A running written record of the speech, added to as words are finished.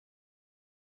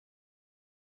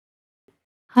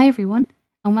Hi, everyone,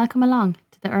 and welcome along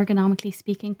to the Ergonomically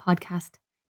Speaking podcast,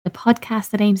 the podcast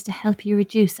that aims to help you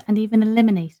reduce and even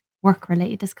eliminate work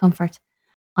related discomfort.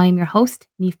 I'm your host,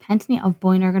 Neve Pentney of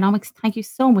Boyne Ergonomics. Thank you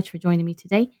so much for joining me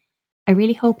today. I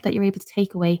really hope that you're able to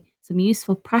take away some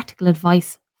useful practical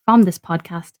advice from this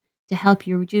podcast to help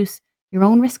you reduce your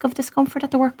own risk of discomfort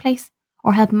at the workplace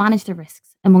or help manage the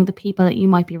risks among the people that you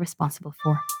might be responsible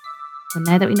for. So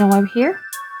now that we know why we're here,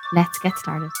 let's get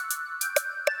started.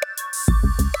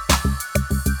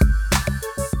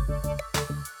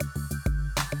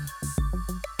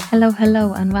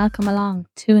 Hello, and welcome along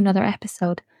to another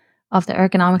episode of the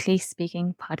Ergonomically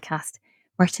Speaking podcast,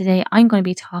 where today I'm going to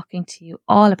be talking to you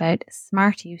all about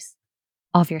smart use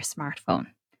of your smartphone.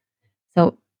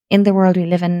 So, in the world we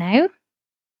live in now,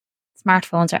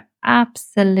 smartphones are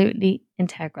absolutely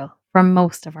integral for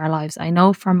most of our lives. I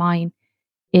know for mine,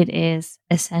 it is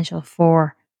essential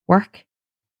for work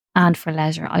and for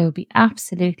leisure. I would be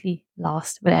absolutely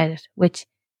lost without it, which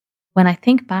when I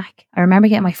think back, I remember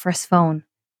getting my first phone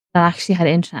that actually had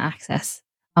internet access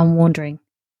and wondering,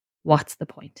 what's the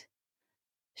point?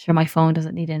 Sure, my phone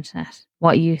doesn't need internet.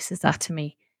 What use is that to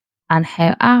me? And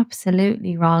how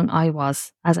absolutely wrong I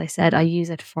was. As I said, I use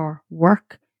it for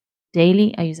work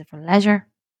daily, I use it for leisure.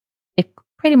 It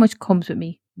pretty much comes with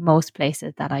me most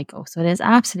places that I go. So it is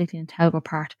absolutely an integral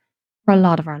part for a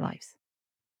lot of our lives.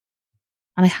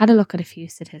 And I had a look at a few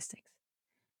statistics.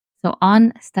 So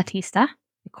on Statista,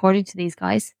 according to these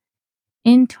guys,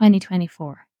 in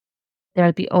 2024, there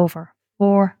will be over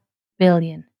 4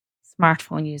 billion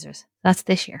smartphone users. That's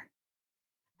this year.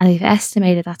 And they've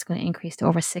estimated that's going to increase to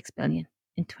over 6 billion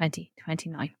in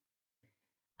 2029.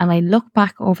 And I look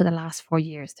back over the last 4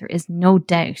 years, there is no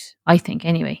doubt, I think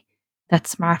anyway, that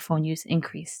smartphone use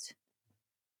increased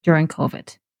during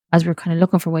COVID as we are kind of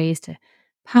looking for ways to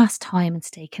pass time and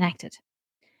stay connected.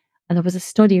 And there was a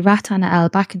study, Ratan et al.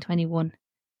 Back in 21,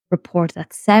 reported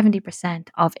that 70%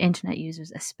 of internet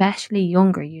users, especially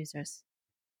younger users,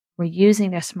 were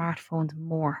using their smartphones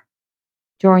more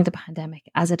during the pandemic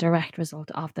as a direct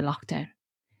result of the lockdown.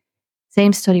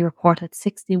 Same study reported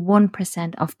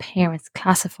 61% of parents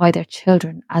classify their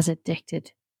children as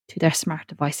addicted to their smart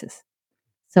devices.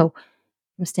 So,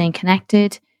 from staying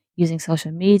connected, using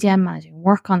social media, managing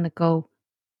work on the go,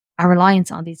 our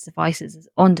reliance on these devices is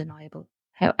undeniable.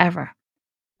 However,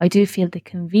 I do feel the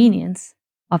convenience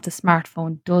of the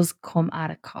smartphone does come at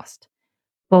a cost,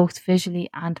 both visually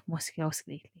and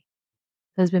musculoskeletally.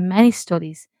 There's been many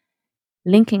studies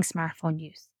linking smartphone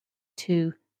use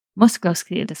to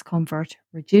musculoskeletal discomfort,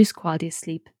 reduced quality of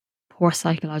sleep, poor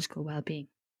psychological well-being.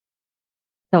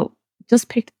 So, just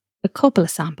picked a couple of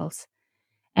samples.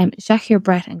 Jacques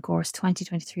Brett and Gore's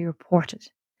 2023 reported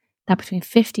that between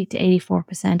 50 to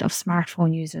 84% of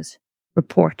smartphone users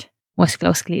report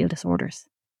musculoskeletal disorders.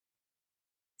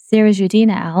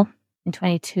 Sirajudina al. in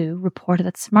 22 reported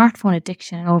that smartphone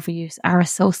addiction and overuse are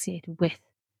associated with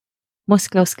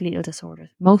musculoskeletal disorders,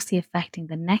 mostly affecting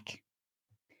the neck,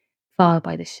 followed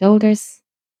by the shoulders,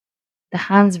 the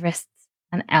hands, wrists,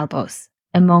 and elbows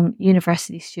among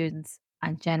university students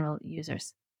and general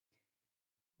users.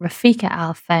 Rafika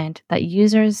al. found that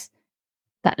users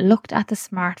that looked at the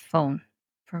smartphone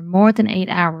for more than 8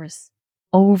 hours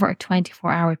over a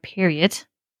 24-hour period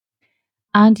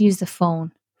and used the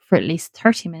phone for at least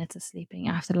 30 minutes of sleeping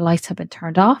after the lights had been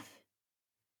turned off,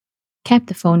 kept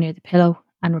the phone near the pillow,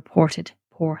 and reported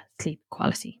poor sleep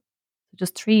quality. So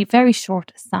just 3 very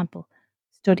short sample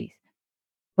studies.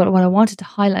 But what I wanted to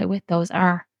highlight with those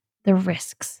are the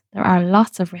risks. There are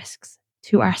lots of risks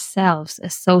to ourselves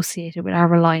associated with our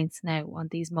reliance now on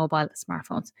these mobile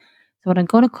smartphones. So what I'm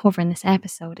going to cover in this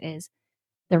episode is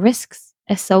the risks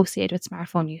associated with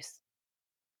smartphone use.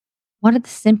 What are the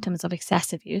symptoms of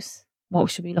excessive use? What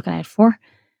should we be looking out for?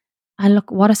 And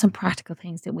look, what are some practical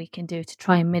things that we can do to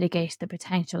try and mitigate the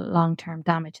potential long-term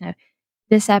damage? Now,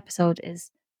 this episode is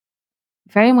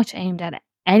very much aimed at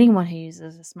anyone who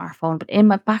uses a smartphone, but in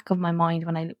my back of my mind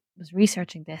when I was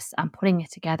researching this and putting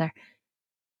it together,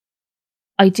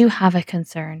 I do have a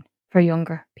concern for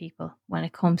younger people when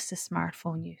it comes to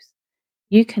smartphone use.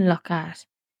 You can look at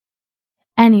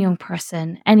any young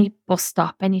person, any bus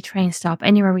stop, any train stop,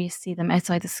 anywhere where you see them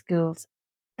outside the schools.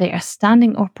 They are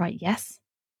standing upright, yes,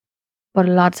 but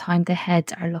a lot of time their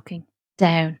heads are looking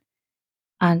down.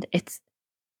 And it's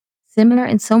similar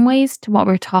in some ways to what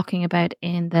we we're talking about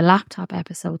in the laptop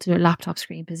episode, to laptop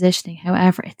screen positioning.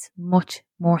 However, it's much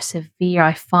more severe.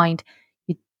 I find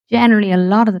you generally, a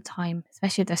lot of the time,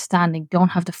 especially if they're standing, don't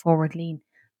have the forward lean.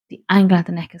 The angle at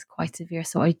the neck is quite severe.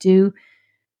 So I do,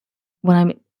 when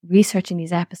I'm researching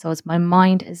these episodes, my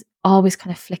mind is always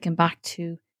kind of flicking back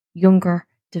to younger,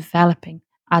 developing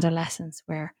adolescence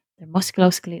where their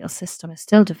musculoskeletal system is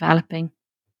still developing,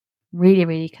 really,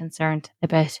 really concerned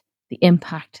about the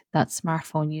impact that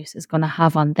smartphone use is going to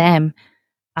have on them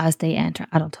as they enter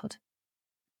adulthood.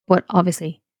 But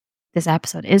obviously, this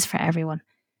episode is for everyone,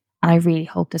 and I really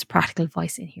hope there's practical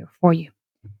advice in here for you.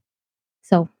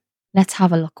 So let's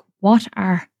have a look. What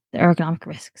are the ergonomic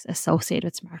risks associated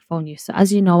with smartphone use? So,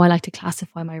 as you know, I like to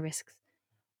classify my risks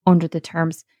under the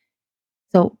terms.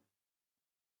 So,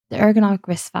 the ergonomic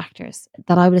risk factors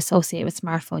that I would associate with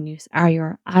smartphone use are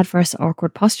your adverse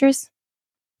awkward postures,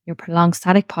 your prolonged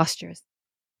static postures,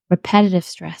 repetitive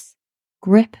stress,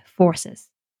 grip forces,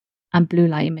 and blue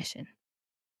light emission.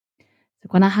 So,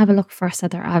 we're going to have a look first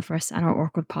at their adverse and our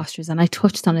awkward postures, and I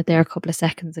touched on it there a couple of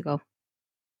seconds ago.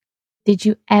 Did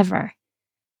you ever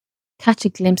catch a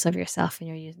glimpse of yourself when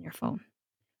you're using your phone?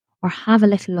 Or have a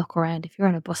little look around if you're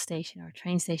in a bus station or a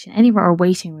train station, anywhere, or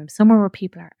waiting room, somewhere where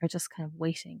people are just kind of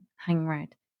waiting, hanging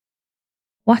around.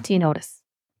 What do you notice?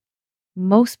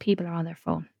 Most people are on their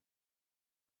phone.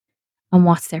 And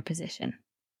what's their position?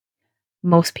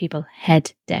 Most people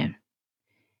head down.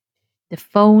 The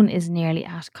phone is nearly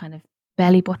at kind of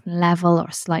belly button level or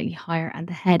slightly higher, and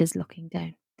the head is looking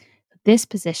down. This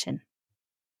position,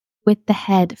 with the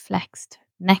head flexed,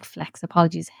 neck flex,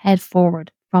 head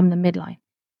forward from the midline.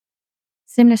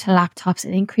 Similar to laptops,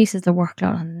 it increases the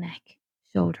workload on the neck,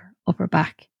 shoulder, upper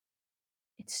back.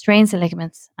 It strains the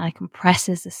ligaments and it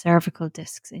compresses the cervical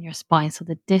discs in your spine, so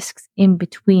the discs in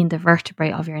between the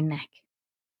vertebrae of your neck.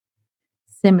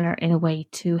 Similar in a way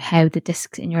to how the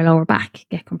discs in your lower back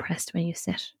get compressed when you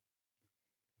sit.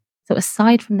 So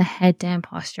aside from the head down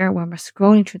posture, when we're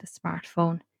scrolling through the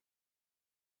smartphone,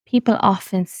 people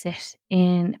often sit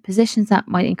in positions that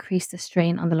might increase the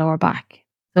strain on the lower back.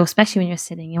 So especially when you're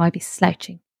sitting, you might be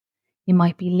slouching, you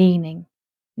might be leaning,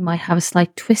 you might have a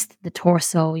slight twist in the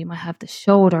torso, you might have the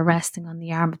shoulder resting on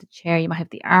the arm of the chair, you might have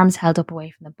the arms held up away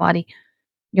from the body.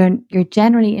 You're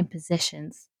generally in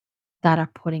positions that are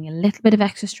putting a little bit of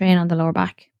extra strain on the lower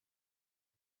back,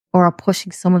 or are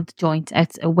pushing some of the joints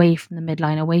out away from the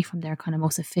midline, away from their kind of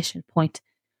most efficient point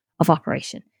of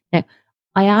operation. Now,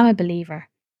 I am a believer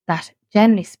that,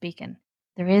 generally speaking,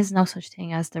 there is no such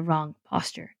thing as the wrong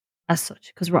posture as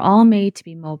such, because we're all made to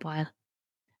be mobile.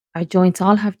 Our joints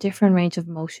all have different range of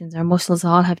motions. Our muscles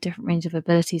all have different range of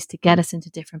abilities to get us into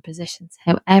different positions.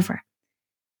 However,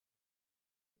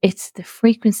 it's the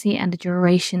frequency and the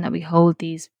duration that we hold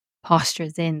these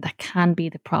postures in that can be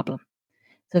the problem.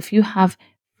 So if you have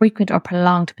frequent or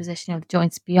prolonged positioning of the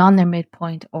joints beyond their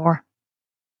midpoint, or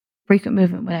frequent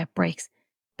movement without breaks,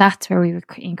 that's where we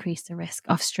increase the risk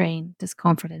of strain,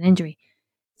 discomfort, and injury.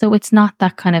 So it's not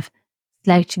that kind of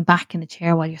slouching back in the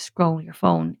chair while you're scrolling your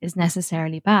phone is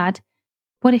necessarily bad.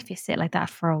 But if you sit like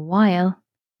that for a while,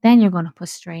 then you're going to put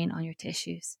strain on your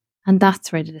tissues. And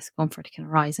that's where the discomfort can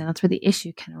arise, and that's where the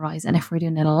issue can arise. And if we're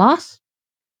doing it a lot,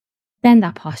 then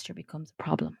that posture becomes a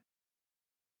problem.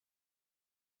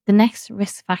 The next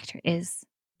risk factor is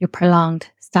your prolonged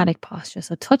static posture.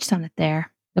 So touched on it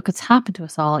there. Look, it's happened to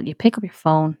us all. You pick up your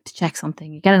phone to check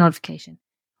something, you get a notification,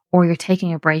 or you're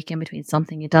taking a break in between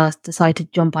something, you decide to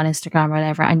jump on Instagram or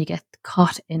whatever, and you get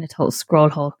caught in a total scroll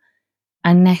hole.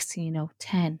 And next thing you know,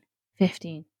 10,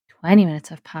 15, 20 minutes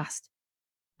have passed,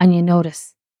 and you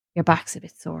notice your back's a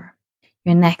bit sore,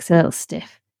 your neck's a little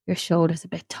stiff, your shoulder's a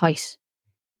bit tight.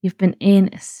 You've been in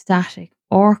a static,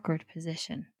 awkward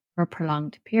position for a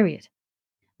prolonged period.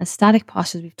 And static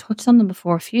postures, we've touched on them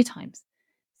before a few times.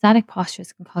 Static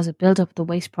postures can cause a buildup of the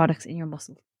waste products in your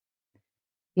muscles.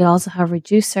 You'll also have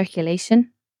reduced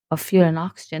circulation of fuel and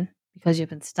oxygen because you've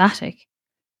been static,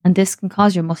 and this can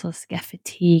cause your muscles to get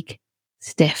fatigued,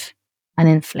 stiff, and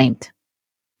inflamed.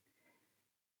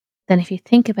 Then if you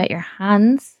think about your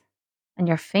hands and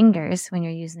your fingers when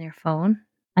you're using your phone,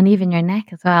 and even your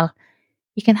neck as well,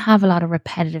 you can have a lot of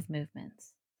repetitive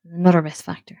movements. Another risk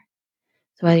factor.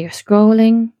 So whether you're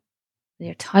scrolling, whether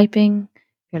you're typing,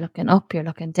 you're looking up, you're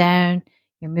looking down,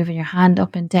 you're moving your hand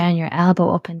up and down, your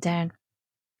elbow up and down,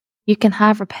 you can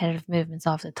have repetitive movements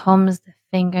of the thumbs, the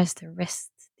fingers, the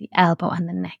wrists, the elbow, and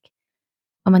the neck.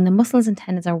 And when the muscles and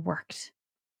tendons are worked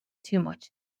too much,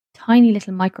 tiny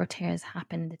little micro tears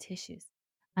happen in the tissues.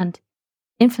 And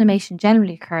inflammation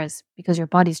generally occurs because your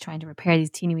body's trying to repair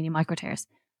these teeny weeny micro tears.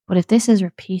 But if this is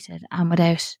repeated and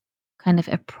without kind of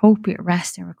appropriate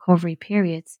rest and recovery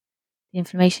periods, the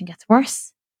inflammation gets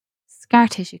worse, scar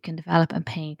tissue can develop, and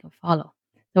pain can follow.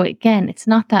 So again, it's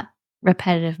not that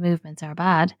repetitive movements are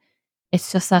bad.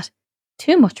 It's just that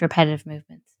too much repetitive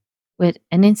movements with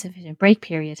an insufficient break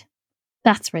period,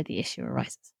 that's where the issue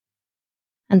arises.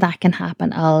 And that can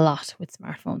happen a lot with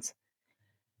smartphones.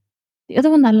 The other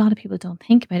one that a lot of people don't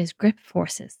think about is grip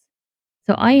forces.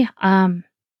 So I am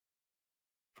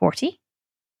 40.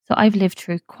 So I've lived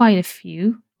through quite a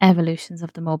few evolutions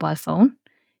of the mobile phone,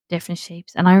 different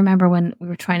shapes. And I remember when we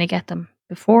were trying to get them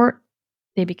before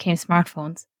they became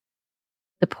smartphones,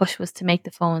 the push was to make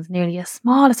the phones nearly as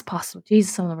small as possible.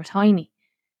 Jesus, some of them were tiny.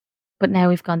 But now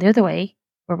we've gone the other way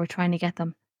where we're trying to get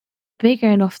them bigger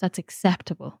enough that's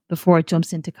acceptable before it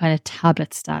jumps into kind of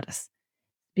tablet status.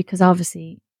 Because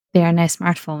obviously they are now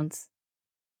smartphones.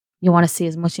 You want to see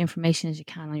as much information as you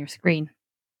can on your screen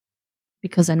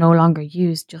because they're no longer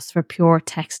used just for pure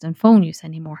text and phone use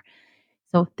anymore.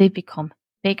 So they've become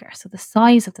bigger. So the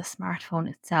size of the smartphone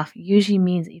itself usually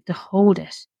means that you have to hold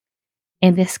it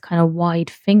in this kind of wide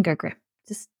finger grip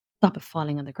to stop it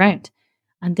falling on the ground.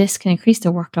 And this can increase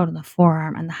the workload on the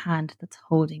forearm and the hand that's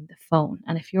holding the phone.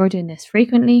 And if you're doing this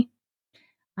frequently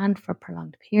and for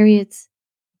prolonged periods,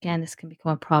 again, this can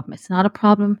become a problem. It's not a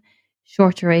problem,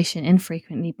 short duration,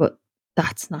 infrequently, but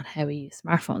that's not how we use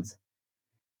smartphones.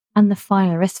 And the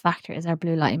final risk factor is our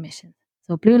blue light emission.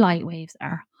 So blue light waves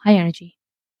are high energy,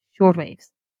 short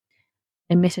waves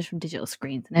emitted from digital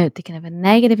screens. Now, they can have a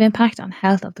negative impact on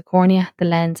health of the cornea, the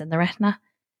lens, and the retina.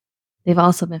 They've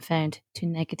also been found to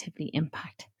negatively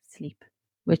impact sleep,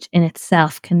 which in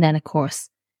itself can then, of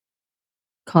course,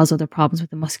 cause other problems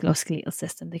with the musculoskeletal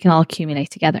system. They can all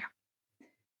accumulate together.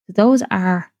 So those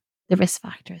are the risk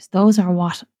factors. Those are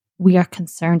what we are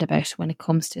concerned about when it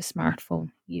comes to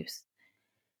smartphone use.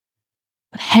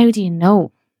 But how do you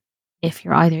know if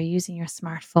you're either using your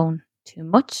smartphone too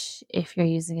much, if you're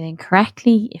using it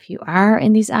incorrectly, if you are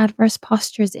in these adverse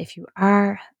postures, if you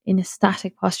are in a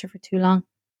static posture for too long?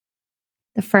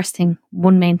 The first thing,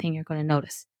 one main thing you're going to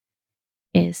notice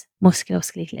is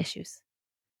musculoskeletal issues.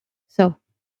 So,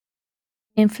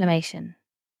 inflammation,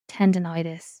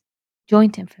 tendinitis,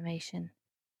 joint inflammation,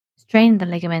 strain in the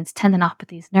ligaments,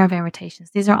 tendinopathies, nerve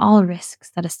irritations. These are all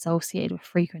risks that associate with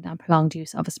frequent and prolonged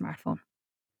use of a smartphone.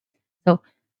 So,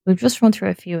 we've just run through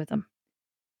a few of them.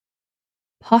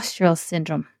 Postural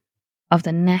syndrome of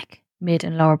the neck, mid,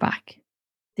 and lower back.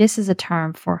 This is a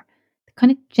term for the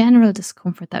kind of general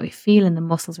discomfort that we feel in the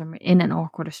muscles when we're in an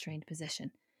awkward or strained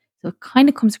position. So it kind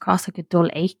of comes across like a dull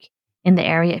ache in the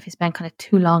area if you spend kind of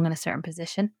too long in a certain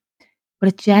position, but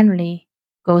it generally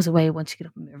goes away once you get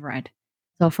up and move around.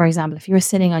 So, for example, if you were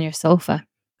sitting on your sofa,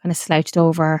 kind of slouched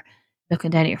over, looking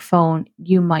down at your phone,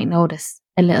 you might notice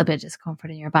a little bit of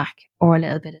discomfort in your back or a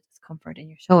little bit of discomfort in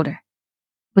your shoulder.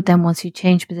 But then once you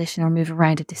change position or move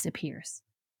around, it disappears.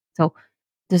 So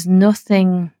there's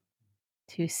nothing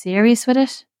too serious with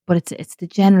it, but it's the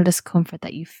general discomfort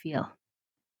that you feel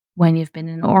when you've been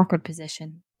in an awkward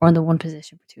position or in the one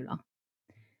position for too long.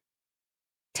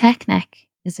 Tech neck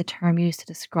is a term used to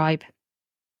describe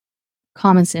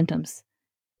common symptoms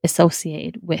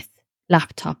associated with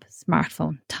laptop,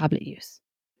 smartphone, tablet use.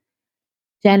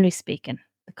 Generally speaking,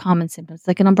 the common symptoms,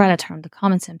 like an umbrella term, the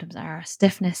common symptoms are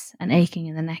stiffness and aching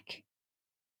in the neck,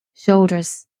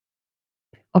 shoulders,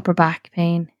 upper back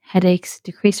pain, headaches,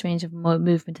 decreased range of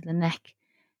movement in the neck,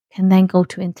 can then go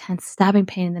to intense stabbing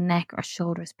pain in the neck or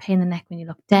shoulders, pain in the neck when you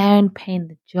look down, pain in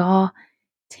the jaw,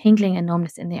 tingling and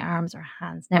numbness in the arms or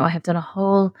hands. Now, I have done a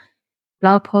whole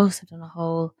blog post, I've done a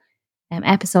whole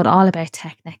episode all about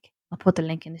tech neck. I'll put the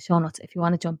link in the show notes if you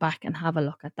want to jump back and have a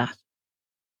look at that.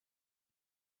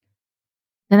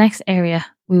 The next area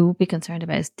we will be concerned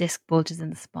about is disc bulges in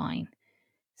the spine.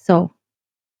 So,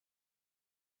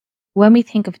 when we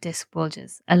think of disc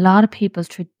bulges, a lot of people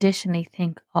traditionally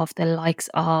think of the likes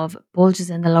of bulges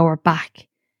in the lower back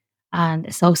and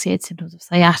associated symptoms of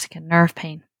sciatica and nerve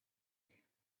pain.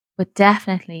 But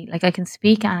definitely, like I can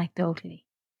speak anecdotally,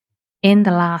 in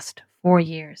the last 4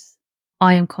 years,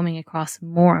 I am coming across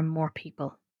more and more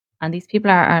people. And these people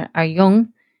are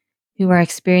young who are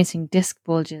experiencing disc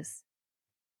bulges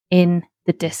in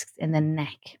the discs in the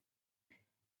neck.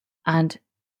 And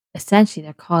essentially,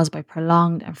 they're caused by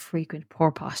prolonged and frequent poor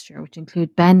posture, which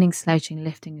include bending, slouching,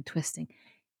 lifting, and twisting.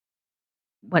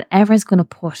 Whatever is going to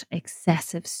put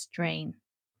excessive strain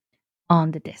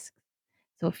on the disc.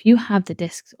 So if you have the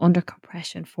discs under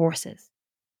compression forces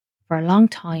for a long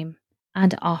time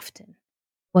and often,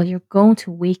 well, you're going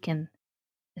to weaken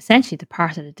essentially the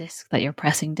part of the disc that you're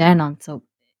pressing down on. So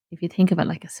if you think of it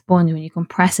like a sponge, when you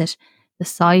compress it, the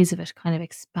size of it kind of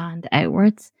expand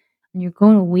outwards and you're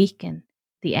going to weaken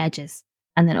the edges.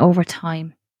 And then over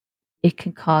time, it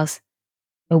can cause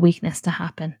a weakness to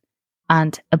happen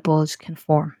and a bulge can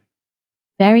form.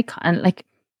 And like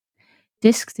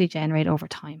discs degenerate over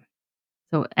time.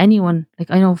 So anyone,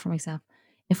 like I know for myself,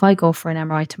 if I go for an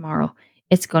MRI tomorrow,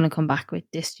 it's going to come back with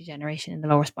disc degeneration in the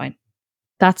lower spine.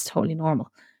 That's totally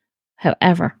normal.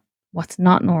 However, What's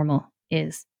not normal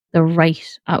is the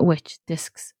rate at which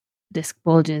disc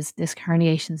bulges, disc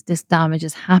herniations, disc damage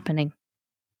is happening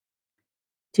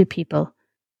to people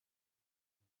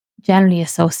generally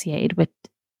associated with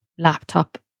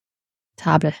laptop,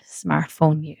 tablet,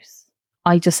 smartphone use.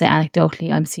 I just say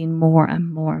anecdotally, I'm seeing more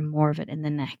and more and more of it in the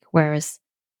neck, whereas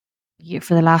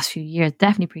for the last few years,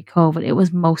 definitely pre-COVID, it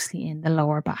was mostly in the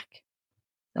lower back.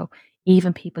 So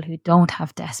even people who don't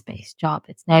have desk-based job,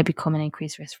 it's now become an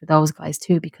increased risk for those guys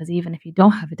too, because even if you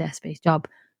don't have a desk-based job,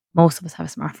 most of us have a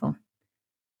smartphone.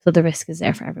 So the risk is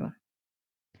there for everyone.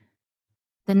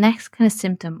 The next kind of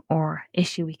symptom or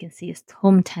issue we can see is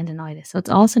thumb tendonitis. So it's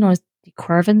also known as de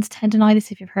Quervain's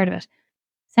tendonitis, if you've heard of it.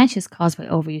 Essentially, it's caused by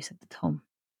overuse of the thumb.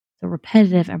 So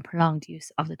repetitive and prolonged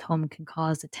use of the thumb can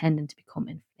cause the tendon to become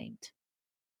inflamed.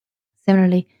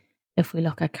 Similarly, if we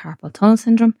look at carpal tunnel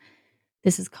syndrome,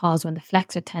 this is caused when the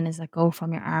flexor tendons that go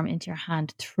from your arm into your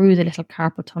hand through the little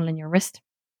carpal tunnel in your wrist,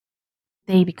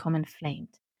 they become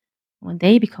inflamed. When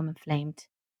they become inflamed,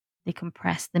 they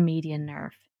compress the median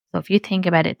nerve. So if you think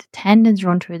about it, the tendons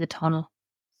run through the tunnel,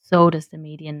 so does the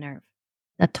median nerve.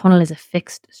 That tunnel is a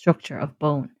fixed structure of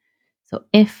bone. So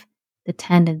if the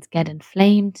tendons get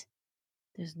inflamed,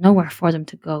 there's nowhere for them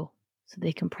to go. So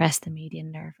they compress the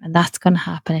median nerve. And that's going to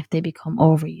happen if they become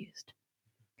overused.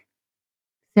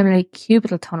 Similarly,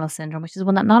 cubital tunnel syndrome, which is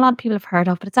one that not a lot of people have heard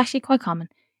of, but it's actually quite common,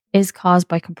 is caused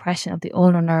by compression of the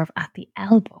ulnar nerve at the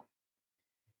elbow.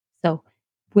 So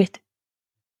with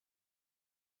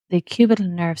the cubital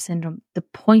nerve syndrome, the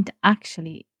point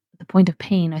of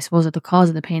pain, I suppose, or the cause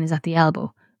of the pain is at the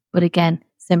elbow. But again,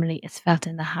 similarly, it's felt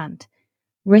in the hand.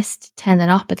 Wrist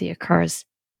tendinopathy occurs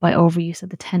by overuse of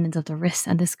the tendons of the wrist,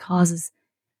 and this causes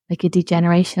like a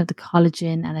degeneration of the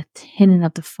collagen and a thinning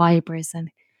of the fibers, and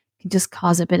can just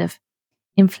cause a bit of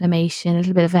inflammation, a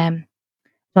little bit of I don't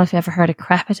know if you ever heard of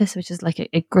crepitus, which is like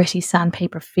a gritty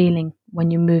sandpaper feeling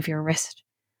when you move your wrist.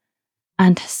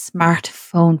 And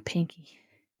smartphone pinky.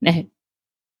 Now,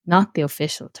 not the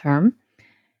official term.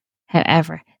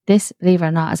 However, this, believe it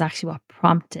or not, is actually what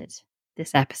prompted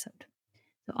this episode.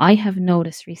 So I have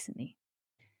noticed recently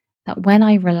that when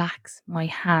I relax my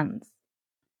hands,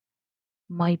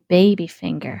 my baby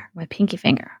finger, my pinky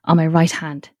finger on my right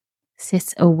hand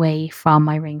sits away from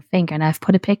my ring finger. And I've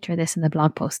put a picture of this in the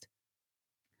blog post.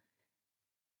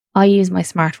 I use my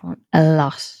smartphone a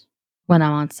lot when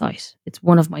I'm on site. It's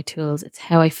one of my tools. It's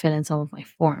how I fill in some of my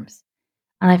forms.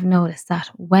 And I've noticed that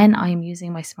when I'm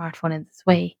using my smartphone in this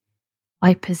way,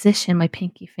 I position my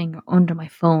pinky finger under my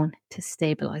phone to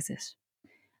stabilize it.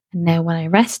 And now when I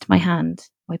rest my hand,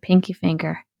 my pinky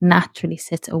finger naturally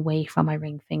sits away from my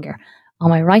ring finger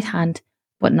on my right hand,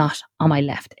 but not on my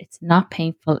left. It's not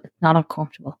painful. It's not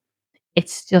uncomfortable.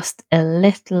 It's just a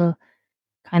little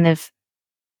kind of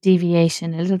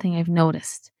deviation, a little thing I've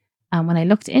noticed. And when I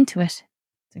looked into it,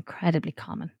 it's incredibly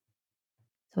common.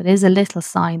 So it is a little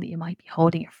sign that you might be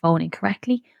holding your phone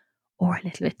incorrectly or a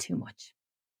little bit too much.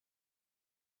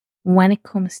 When it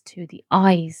comes to the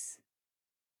eyes,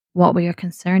 what we are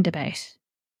concerned about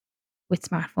with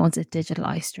smartphones is digital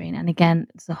eye strain. And again,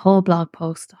 there's a whole blog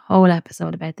post, a whole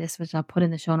episode about this, which I'll put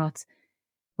in the show notes.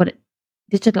 But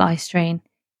digital eye strain,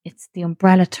 it's the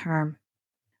umbrella term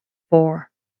for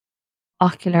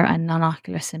ocular and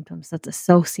non-ocular symptoms that's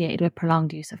associated with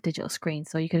prolonged use of digital screens.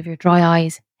 So you could have your dry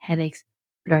eyes, headaches,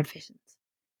 blurred visions.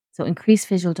 So increased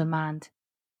visual demand,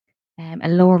 a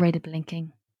lower rate of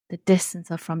blinking, the distance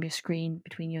from your screen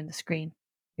between you and the screen,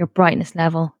 your brightness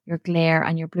level, your glare,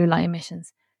 and your blue light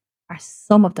emissions are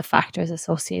some of the factors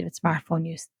associated with smartphone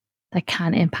use that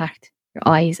can impact your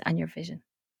eyes and your vision.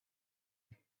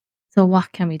 So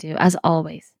what can we do? As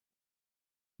always,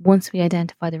 once we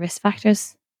identify the risk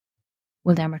factors,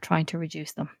 well, then we're trying to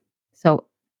reduce them. So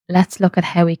let's look at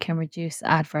how we can reduce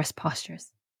adverse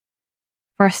postures.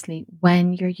 Firstly,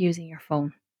 when you're using your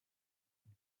phone,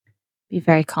 be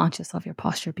very conscious of your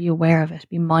posture, be aware of it,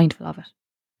 be mindful of it.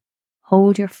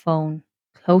 Hold your phone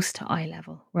close to eye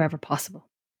level wherever possible.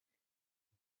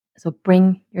 So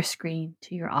bring your screen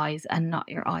to your eyes and not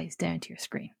your eyes down to your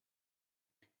screen.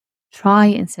 Try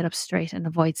and sit up straight and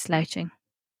avoid slouching.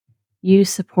 Use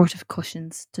supportive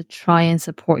cushions to try and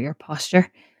support your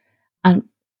posture, and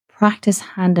practice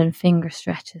hand and finger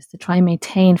stretches to try and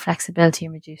maintain flexibility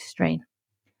and reduce strain.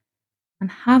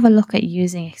 And have a look at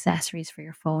using accessories for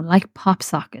your phone like pop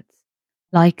sockets,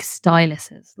 like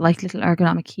styluses, like little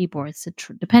ergonomic keyboards,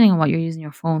 depending on what you're using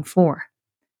your phone for,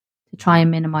 to try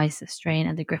and minimize the strain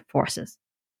and the grip forces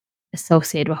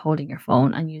associated with holding your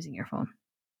phone and using your phone.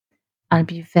 And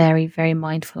be very, very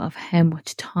mindful of how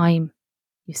much time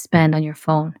you spend on your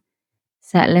phone.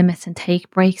 Set limits and take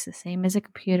breaks, the same as a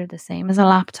computer, the same as a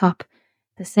laptop,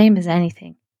 the same as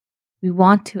anything. We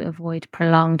want to avoid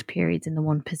prolonged periods in the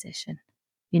one position.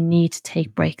 You need to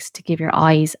take breaks to give your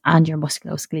eyes and your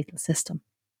musculoskeletal system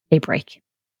a break.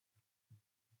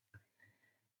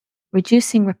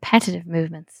 Reducing repetitive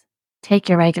movements. Take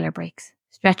your regular breaks.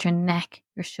 Stretch your neck,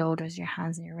 your shoulders, your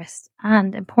hands, and your wrists.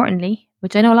 And importantly,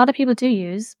 which I know a lot of people do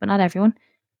use, but not everyone,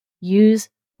 use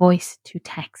voice to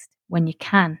text when you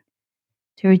can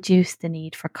to reduce the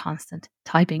need for constant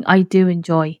typing. I do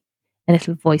enjoy a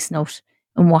little voice note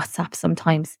in WhatsApp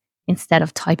sometimes instead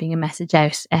of typing a message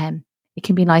out. It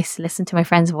can be nice to listen to my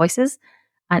friends' voices,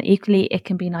 and equally, it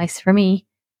can be nice for me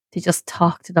to just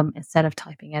talk to them instead of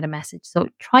typing out a message. So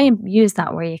try and use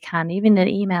that where you can, even in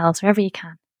emails, wherever you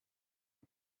can.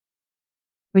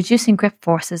 Reducing grip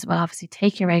forces will obviously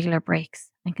take your regular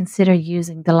breaks and consider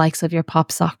using the likes of your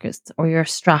pop sockets or your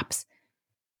straps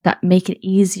that make it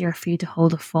easier for you to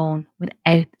hold a phone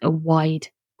without a wide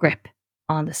grip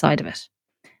on the side of it.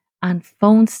 And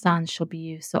phone stands should be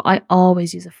used. So I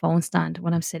always use a phone stand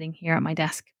when I'm sitting here at my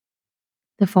desk.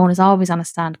 The phone is always on a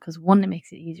stand because one, it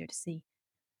makes it easier to see.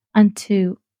 And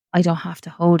two, I don't have to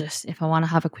hold it if I want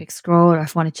to have a quick scroll or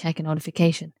if I want to check a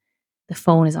notification. The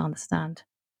phone is on the stand.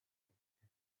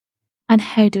 And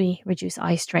how do we reduce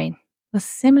eye strain? Well,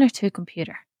 similar to a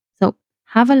computer. So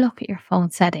have a look at your phone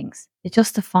settings.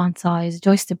 Adjust the font size,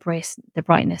 adjust the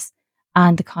brightness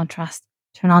and the contrast.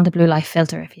 Turn on the blue light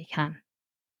filter if you can.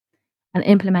 And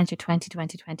implement your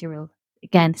 20-20-20 rule.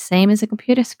 Again, same as a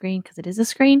computer screen because it is a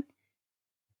screen.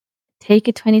 Take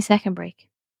a 20-second break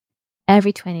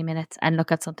every 20 minutes and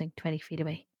look at something 20 feet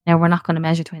away. Now, we're not going to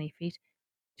measure 20 feet.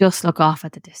 Just look off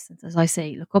at the distance. As I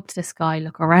say, look up to the sky,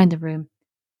 look around the room.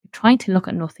 You're trying to look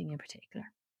at nothing in particular.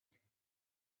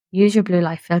 Use your blue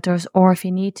light filters, or if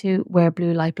you need to, wear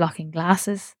blue light blocking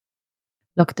glasses.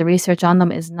 Look, the research on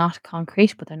them is not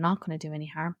concrete, but they're not going to do any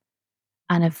harm.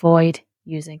 And avoid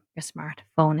using your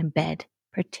smartphone in bed,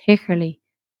 particularly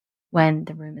when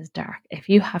the room is dark. If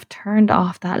you have turned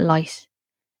off that light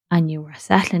and you are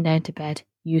settling down to bed,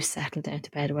 you settle down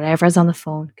to bed. Whatever is on the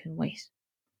phone can wait.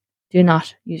 Do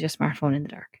not use your smartphone in the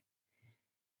dark.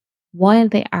 While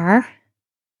they are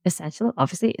essential,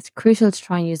 obviously, it's crucial to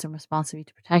try and use them responsibly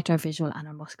to protect our visual and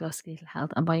our musculoskeletal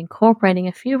health. And by incorporating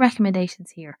a few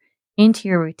recommendations here into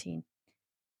your routine,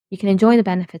 you can enjoy the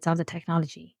benefits of the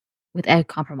technology without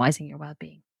compromising your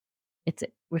well-being.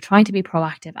 We're trying to be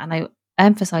proactive, and I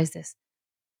emphasize this.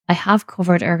 I have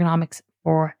covered ergonomics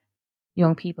for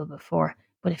young people before,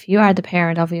 but if you are the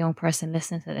parent of a young person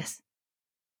listening to this,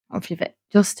 or if you've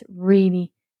just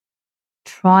really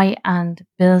try and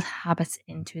build habits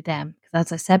into them. Because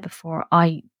as I said before,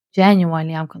 I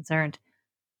genuinely am concerned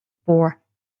for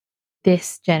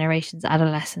this generation's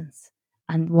adolescents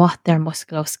and what their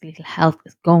musculoskeletal health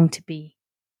is going to be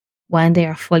when they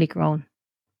are fully grown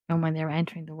and when they're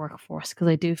entering the workforce. Because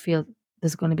I do feel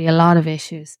there's going to be a lot of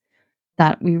issues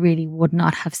that we really would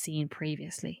not have seen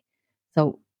previously.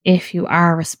 So if you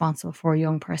are responsible for a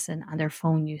young person and their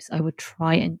phone use, I would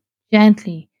try and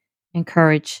gently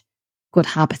encourage good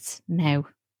habits now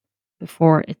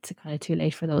before it's kind of too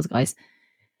late for those guys.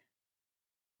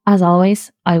 As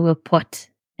always, I will put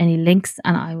any links,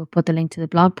 and I will put the link to the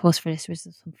blog post for this with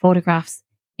some photographs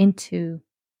into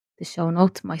the show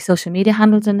notes. My social media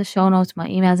handles in the show notes, my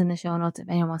emails in the show notes. If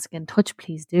anyone wants to get in touch,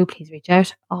 please do. Please reach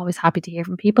out. Always happy to hear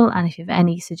from people. And if you have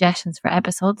any suggestions for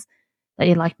episodes that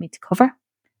you'd like me to cover,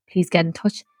 please get in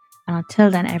touch. And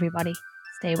until then, everybody,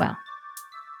 stay well.